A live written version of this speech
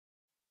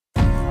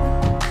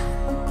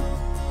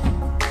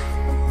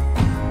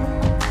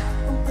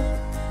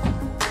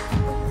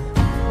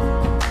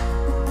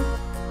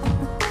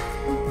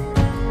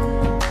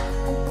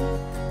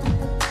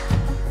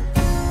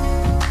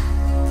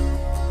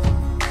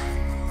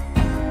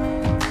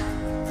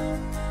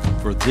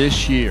for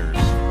this year's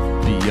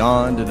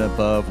Beyond and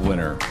Above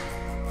winner.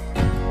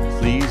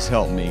 Please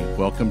help me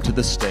welcome to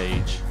the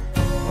stage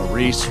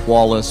Maurice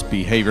Wallace,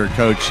 behavior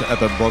coach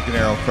at the Broken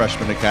Arrow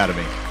Freshman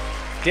Academy.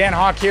 Dan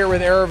Hawk here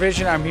with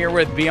ArrowVision. I'm here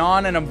with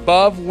Beyond and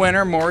Above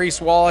winner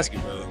Maurice Wallace.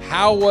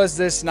 How was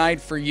this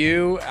night for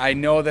you? I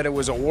know that it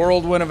was a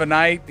whirlwind of a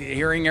night,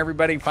 hearing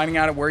everybody, finding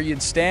out where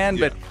you'd stand,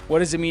 but what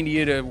does it mean to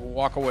you to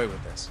walk away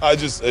with this?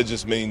 It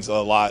just means a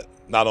lot,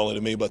 not only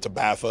to me, but to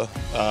BAFA.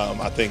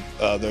 I think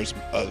there's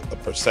a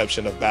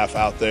perception of BAFA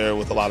out there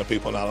with a lot of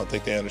people, and I don't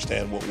think they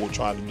understand what we're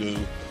trying to do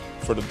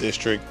for the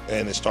district,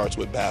 and it starts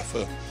with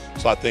BAFA.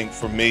 So I think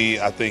for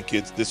me, I think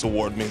this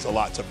award means a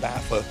lot to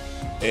BAFA,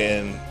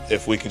 and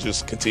if we can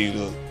just continue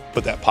to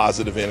put that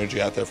positive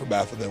energy out there for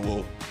BAFA, then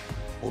we'll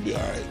be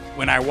all right.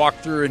 When I walked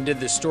through and did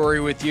the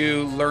story with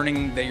you,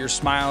 learning that your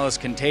smile is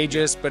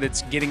contagious, but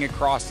it's getting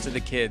across to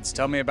the kids.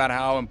 Tell me about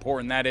how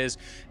important that is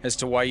as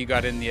to why you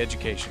got in the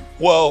education.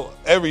 Well,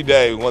 every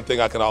day, one thing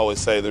I can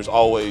always say,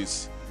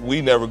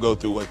 we never go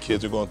through what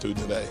kids are going through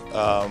today.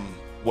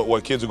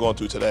 What kids are going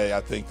through today,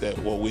 I think that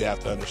what we have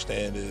to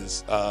understand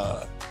is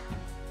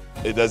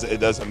it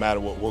doesn't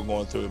matter what we're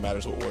going through, it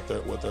matters what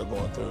they're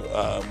going through.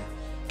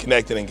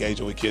 Connecting,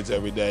 engaging with kids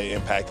every day,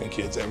 impacting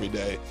kids every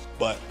day.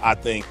 But I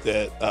think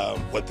that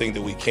one thing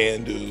that we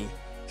can do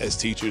as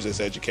teachers,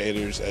 as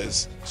educators,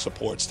 as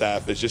support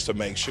staff is just to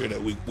make sure that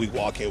we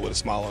walk in with a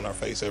smile on our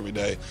face every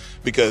day,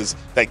 because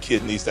that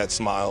kid needs that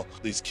smile.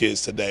 These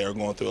kids today are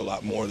going through a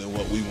lot more than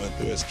what we went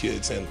through as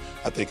kids, and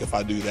I think if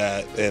I do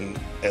that and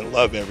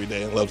love every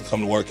day and love to come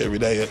to work every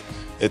day,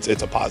 it's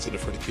a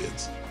positive for the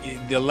kids.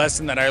 The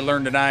lesson that I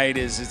learned tonight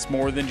is it's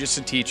more than just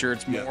a teacher,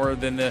 it's more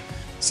than the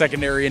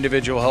secondary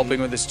individual helping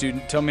with a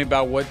student. Tell me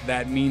about what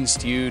that means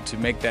to you to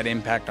make that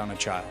impact on a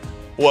child.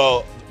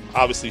 Well,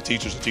 obviously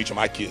teachers are teaching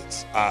my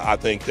kids. I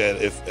think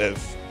that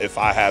if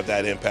I have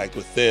that impact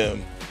with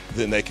them,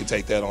 then they can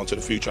take that on to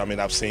the future. I mean,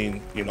 I've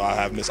seen, I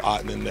have Miss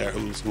Otten in there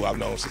who I've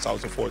known since I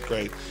was in 4th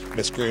grade.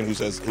 Miss Green, who's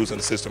an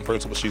assistant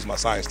principal, she's my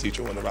science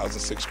teacher whenever I was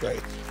in 6th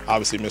grade.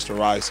 Obviously, Mr.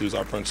 Rice, who's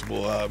our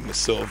principal, Miss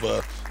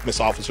Silva, Miss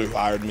Officer who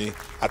hired me.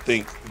 I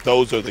think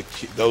those are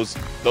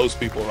those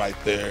people right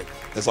there.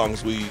 As long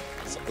as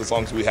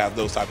we have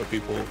those type of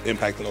people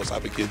impacting those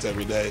type of kids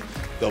every day,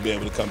 they'll be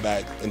able to come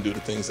back and do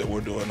the things that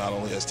we're doing, not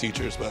only as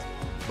teachers, but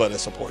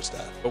as support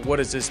staff. But what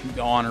does this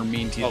honor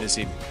mean to you this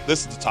evening? This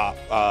is the top.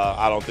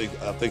 I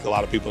think a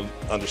lot of people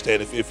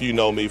understand. If you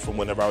know me from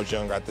whenever I was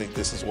younger, I think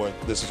this is where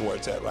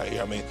it's at right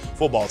here. I mean,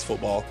 football is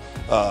football.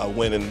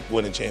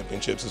 Winning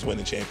championships is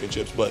winning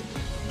championships. But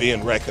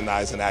being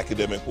recognized in the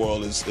academic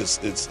world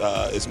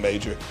is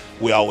major.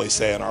 We always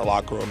say in our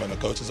locker room in the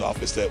coach's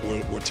office that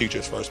we're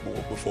teachers first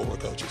before we're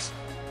coaches.